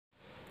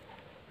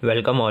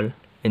Welcome all.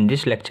 In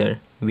this lecture,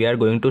 we are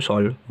going to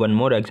solve one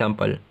more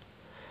example,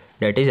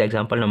 that is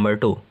example number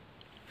 2.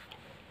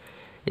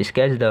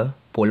 Sketch the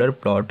polar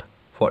plot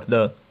for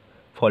the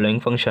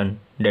following function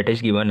that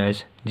is given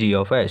as g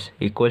of s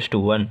equals to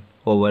 1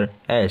 over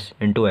s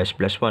into s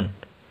plus 1.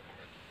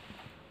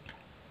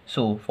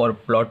 So for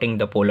plotting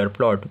the polar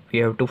plot, we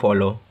have to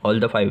follow all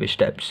the 5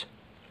 steps.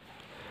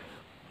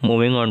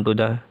 Moving on to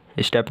the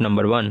step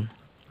number 1,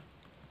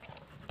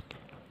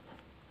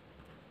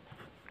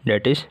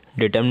 that is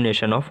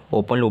determination of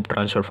open loop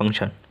transfer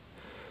function.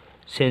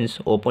 Since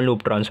open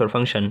loop transfer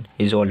function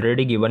is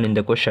already given in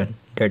the question,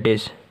 that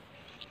is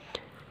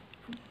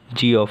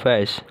g of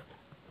s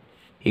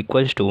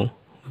equals to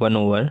 1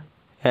 over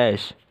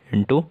s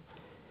into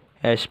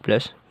s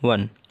plus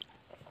 1.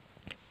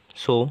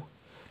 So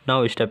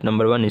now step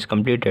number 1 is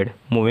completed.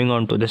 Moving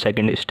on to the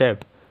second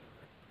step,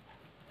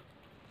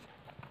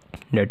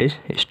 that is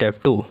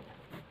step 2.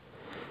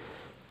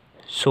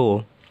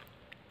 So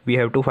we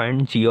have to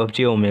find g of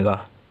j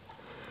omega.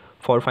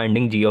 For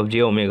finding g of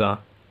j omega,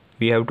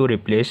 we have to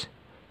replace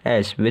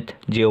s with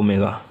j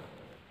omega.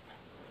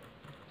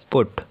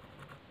 Put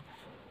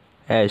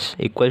s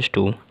equals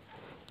to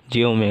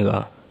j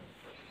omega.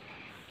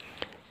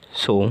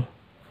 So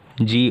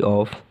g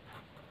of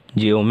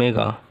j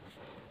omega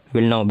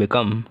will now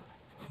become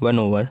 1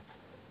 over,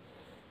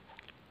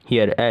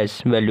 here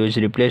s value is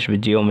replaced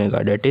with j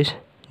omega, that is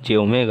j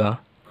omega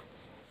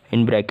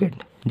in bracket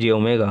j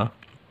omega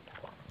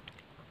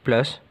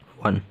plus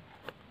 1.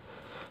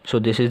 So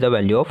this is the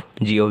value of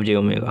g of j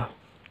omega.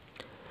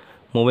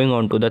 Moving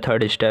on to the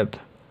third step,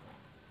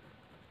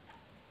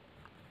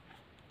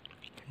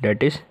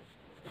 that is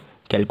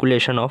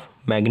calculation of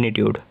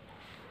magnitude.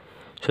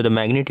 So the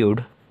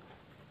magnitude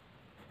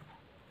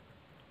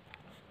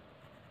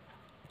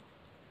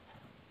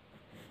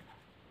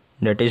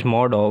that is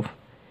mod of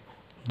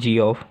g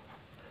of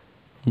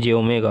j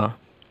omega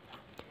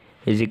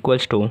is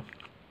equals to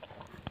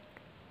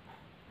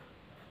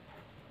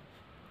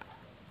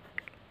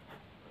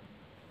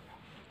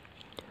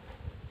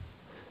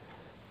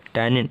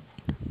tan,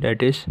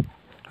 that is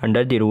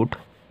under the root,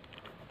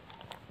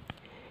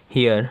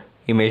 here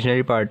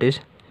imaginary part is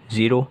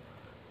 0,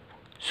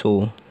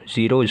 so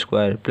 0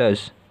 square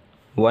plus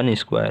 1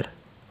 square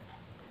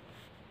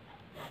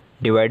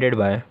divided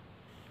by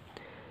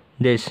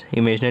this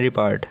imaginary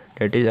part,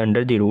 that is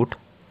under the root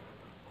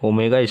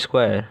omega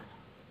square,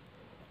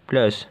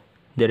 plus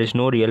there is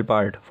no real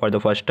part for the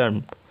first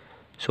term,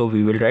 so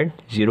we will write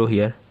 0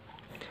 here.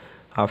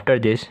 After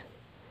this,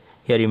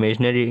 here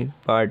imaginary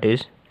part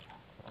is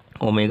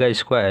omega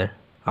square,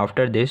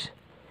 after this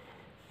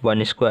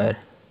 1 square.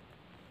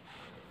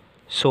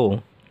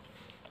 So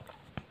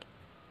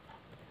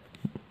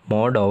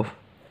mod of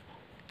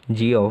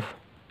g of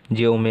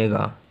j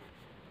omega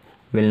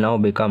will now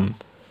become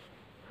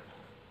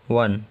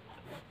 1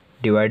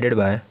 divided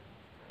by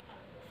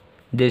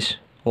this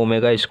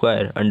omega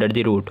square under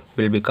the root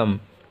will become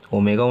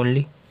omega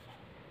only,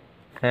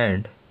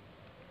 and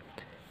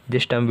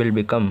this term will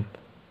become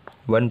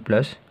 1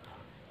 plus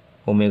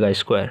omega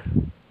square.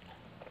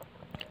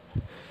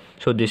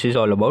 So this is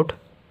all about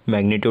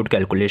magnitude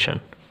calculation.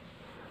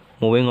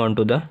 Moving on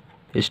to the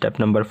step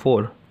number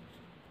 4,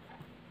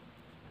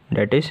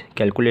 that is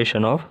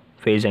calculation of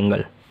phase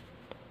angle.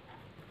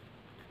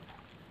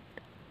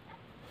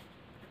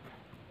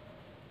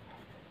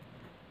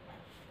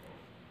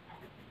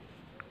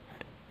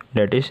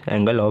 That is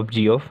angle of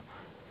g of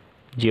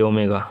j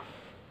omega.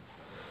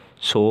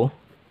 So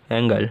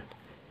angle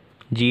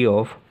g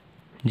of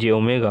j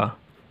omega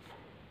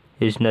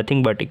is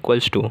nothing but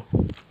equals to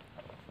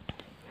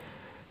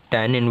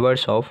tan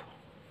inverse of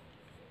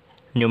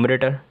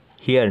numerator.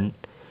 Here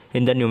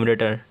in the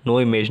numerator no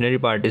imaginary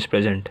part is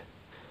present,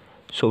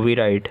 so we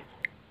write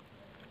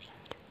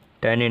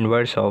tan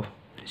inverse of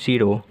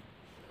 0,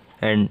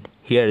 and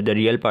here the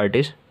real part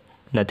is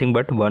nothing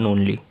but 1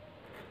 only.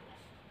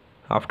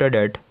 After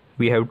that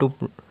we have to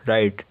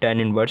write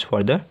tan inverse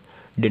for the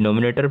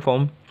denominator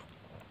form,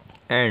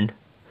 and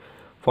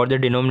for the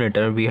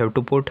denominator we have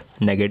to put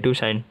negative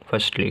sign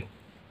firstly.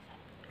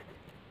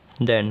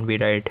 Then we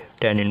write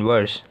tan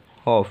inverse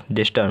of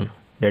this term,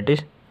 that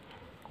is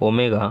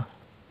omega,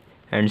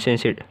 and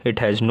since it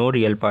has no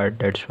real part,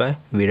 that's why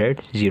we write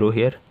 0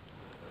 here.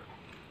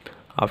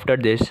 After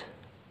this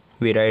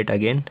we write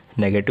again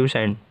negative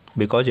sign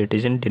because it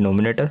is in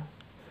denominator.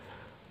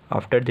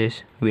 After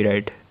this we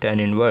write tan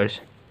inverse,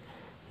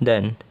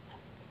 then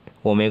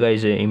omega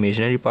is an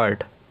imaginary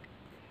part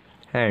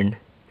and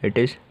it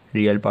is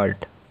real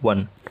part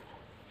 1.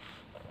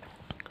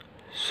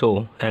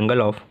 So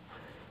angle of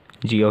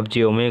g of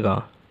j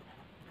omega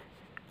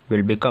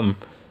will become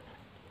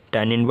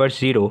tan inverse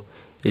 0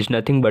 is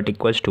nothing but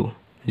equals to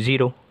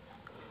 0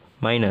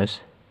 minus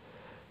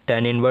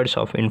tan inverse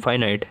of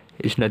infinite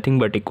is nothing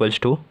but equals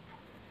to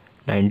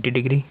 90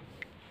 degree,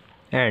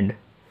 and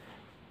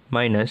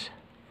minus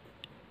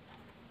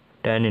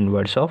tan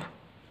inverse of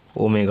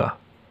omega.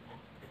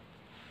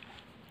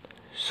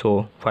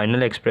 So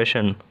final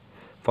expression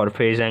for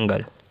phase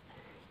angle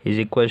is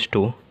equals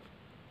to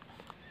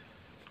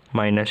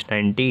minus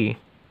 90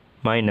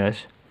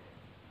 minus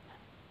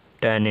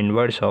tan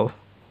inverse of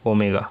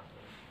omega.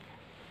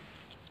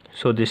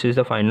 So this is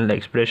the final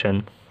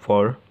expression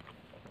for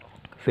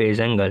phase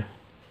angle.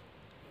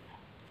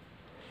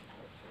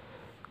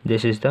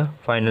 This is the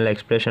final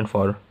expression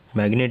for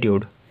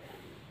magnitude,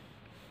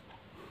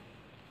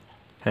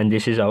 and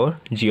this is our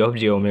g of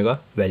j omega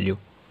value.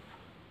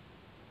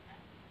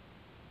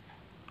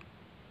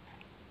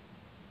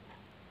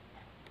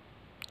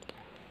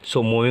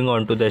 So moving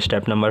on to the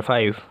step number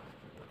 5,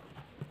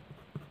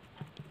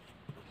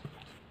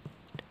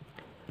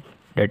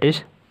 that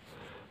is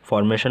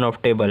formation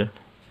of table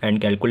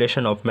and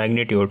calculation of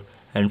magnitude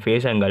and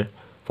phase angle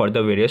for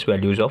the various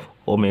values of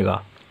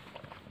omega.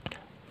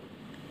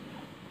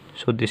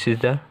 So this is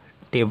the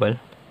table.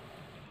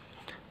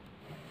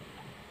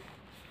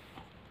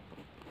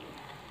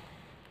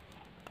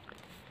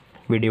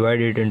 We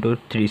divide it into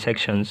 3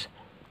 sections.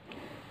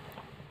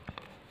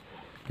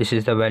 This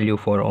is the value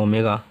for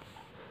omega.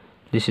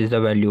 This is the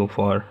value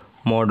for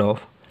mod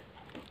of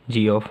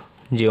g of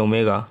j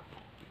omega.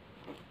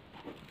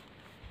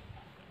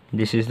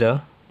 This is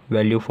the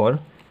value for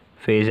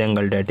phase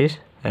angle, that is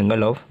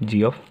angle of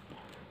g of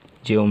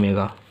j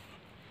omega.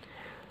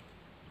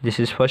 This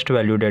is first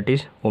value, that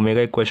is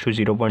omega equals to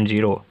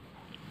 0.0.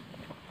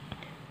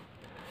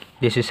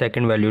 This is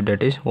second value,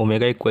 that is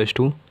omega equals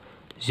to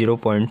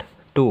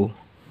 0.2.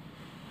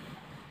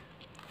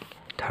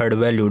 Third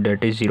value,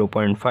 that is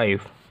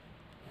 0.5.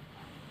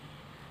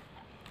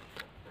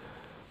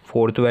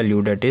 Fourth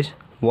value, that is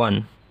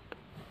 1.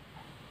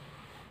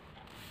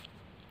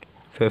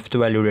 Fifth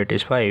value, that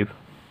is 5.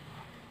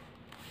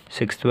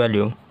 Sixth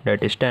value,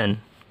 that is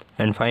 10.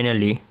 And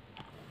finally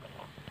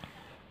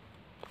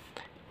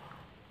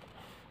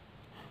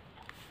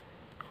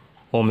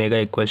omega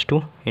equals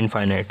to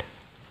infinite.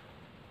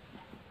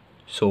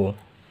 So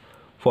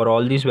for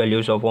all these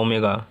values of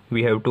omega,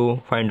 we have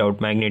to find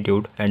out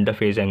magnitude and the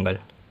phase angle.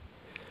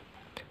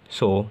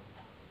 So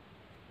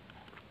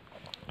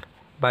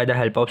by the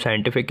help of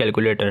scientific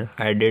calculator,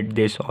 I did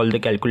all the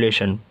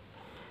calculation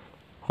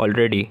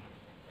already.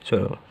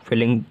 So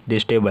filling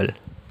this table,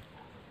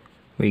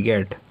 we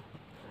get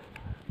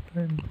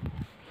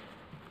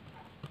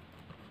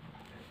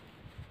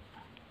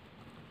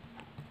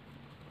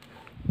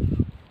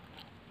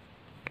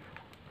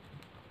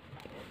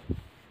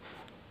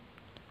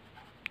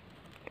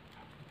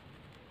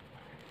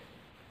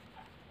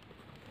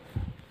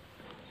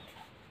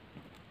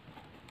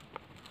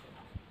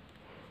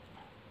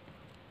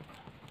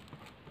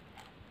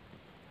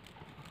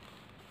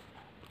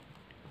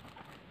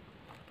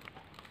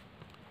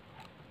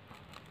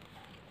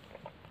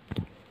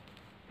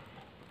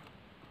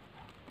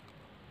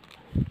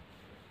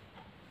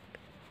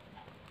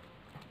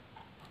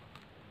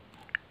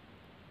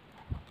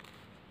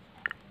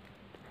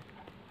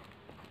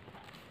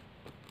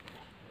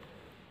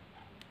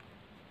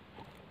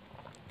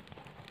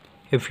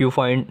if you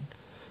find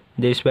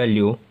this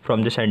value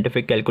from the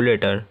scientific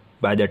calculator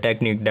by the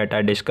technique that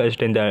I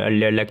discussed in the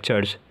earlier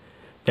lectures,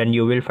 then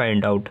you will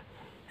find out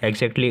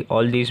exactly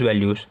all these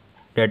values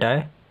that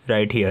I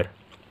write here.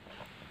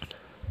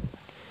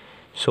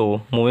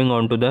 So moving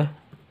on to the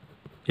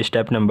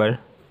step number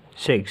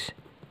 6,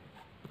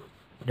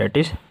 that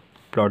is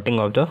plotting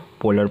of the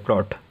polar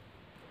plot.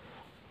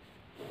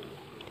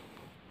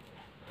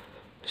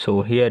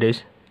 So here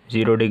is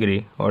 0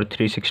 degree or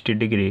 360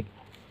 degree.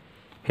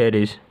 Here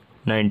is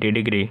 90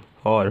 degree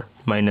or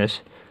minus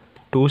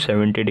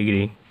 270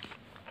 degree.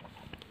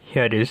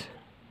 Here is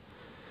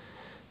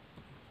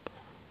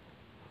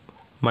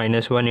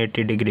minus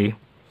 180 degree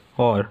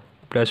or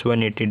plus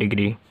 180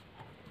 degree.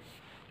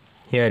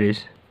 Here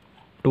is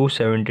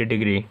 270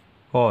 degree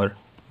or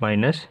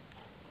minus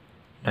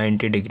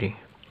 90 degree.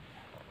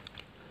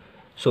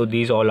 So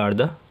these all are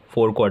the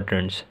 4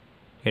 quadrants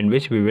in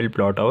which we will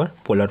plot our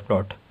polar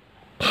plot.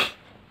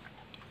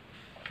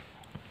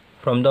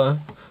 From the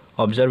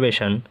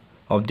observation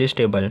of this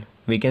table,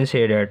 we can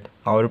say that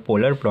our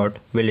polar plot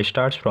will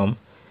start from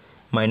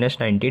minus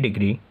 90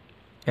 degree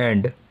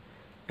and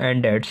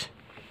end at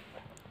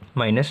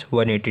minus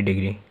 180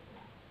 degree.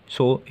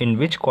 So in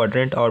which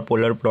quadrant our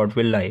polar plot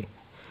will lie?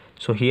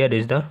 So here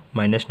is the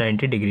minus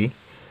 90 degree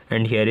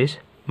and here is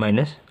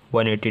minus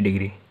 180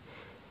 degree.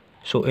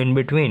 So in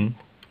between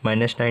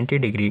minus 90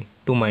 degree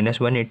to minus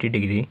 180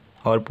 degree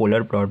our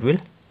polar plot will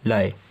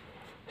lie.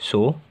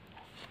 So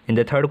in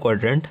the third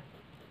quadrant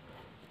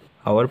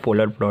our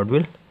polar plot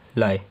will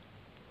lie.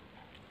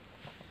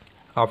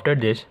 After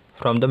this,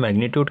 from the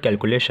magnitude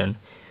calculation,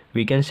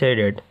 we can say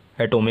that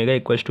at omega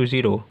equals to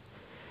 0,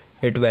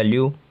 its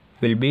value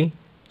will be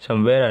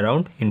somewhere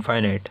around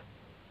infinite,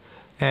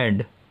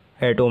 and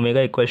at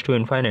omega equals to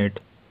infinite,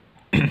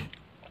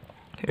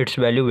 its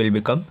value will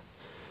become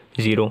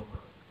 0.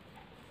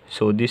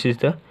 So this is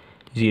the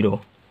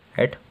 0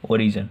 at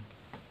origin.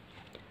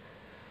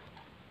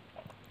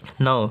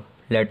 Now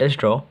let us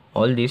draw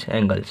all these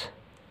angles.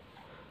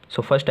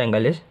 So first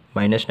angle is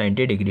minus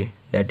 90 degree,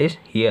 that is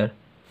here.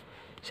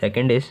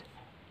 Second is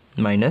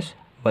minus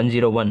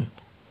 101,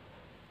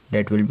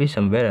 that will be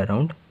somewhere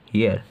around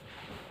here.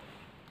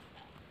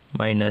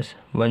 minus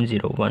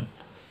 101.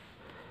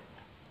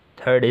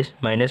 Third is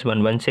minus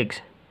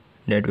 116,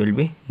 that will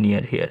be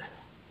near here.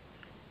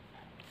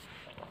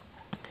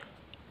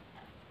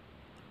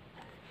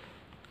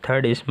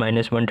 Third is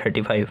minus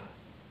 135,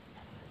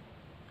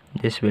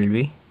 this will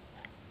be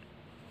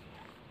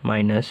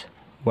minus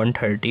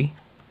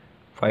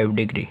 135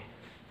 degree.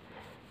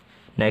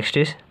 Next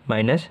is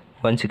minus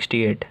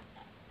 168,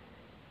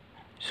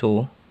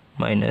 so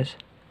minus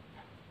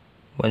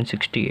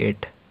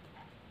 168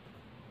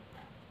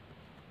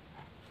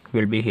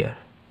 will be here.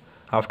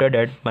 After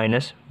that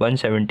minus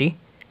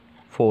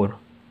 174,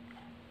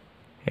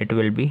 it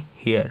will be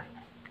here,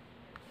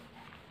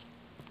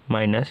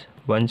 minus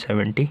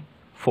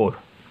 174.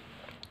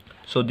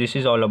 So this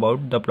is all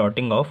about the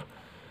plotting of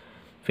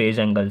phase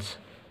angles.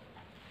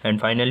 And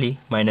finally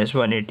minus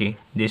 180,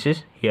 this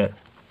is here.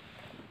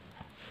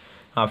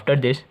 After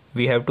this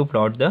we have to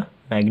plot the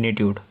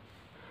magnitude.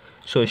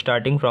 So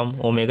starting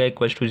from omega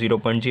equals to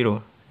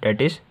 0.0,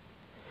 that is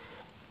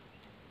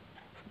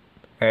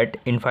at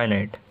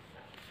infinite.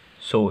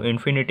 So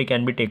infinity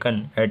can be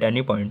taken at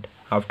any point.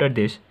 After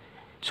this,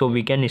 so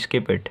we can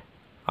skip it.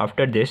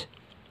 After this,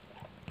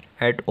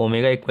 at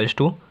omega equals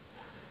to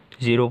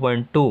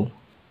 0.2,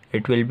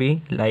 it will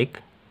be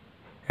like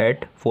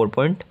at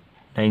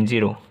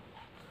 4.90.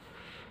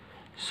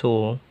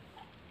 So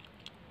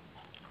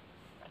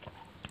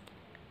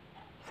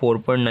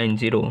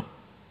 4.90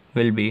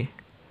 will be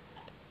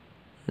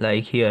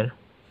like here,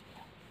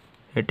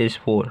 it is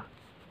 4.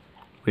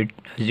 We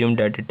assume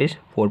that it is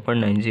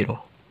 4.90.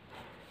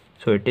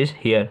 So it is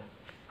here.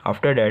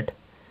 After that,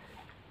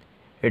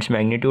 its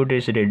magnitude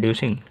is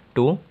reducing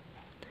to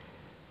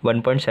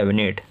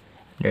 1.78,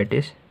 that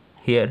is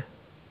here,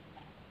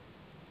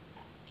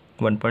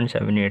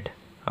 1.78.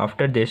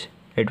 After this,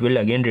 it will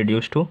again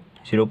reduce to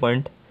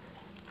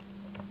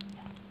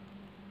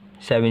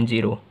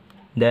 0.70,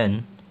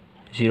 then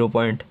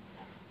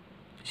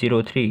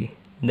 0.03,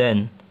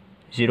 then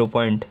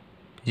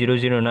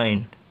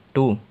 0.009,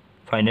 to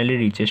finally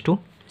reaches to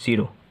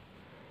 0.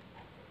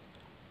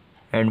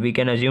 And we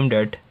can assume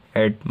that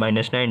at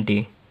minus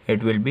 90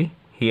 it will be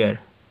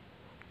here,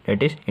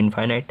 that is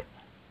infinite.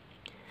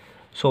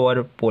 So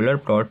our polar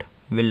plot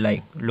will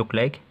look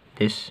like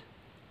this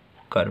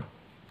curve,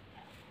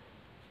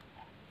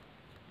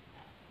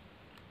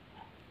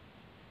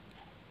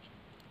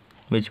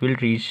 which will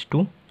reach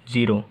to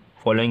 0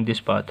 following this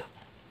path.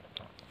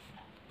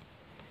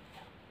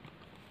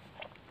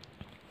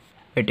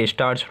 It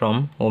starts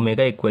from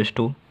omega equals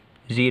to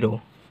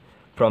 0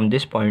 from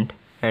this point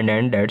and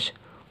ends at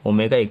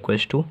omega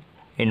equals to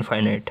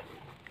infinite.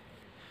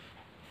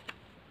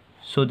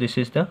 So this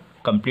is the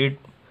complete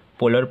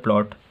polar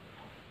plot.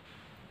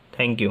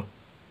 Thank you.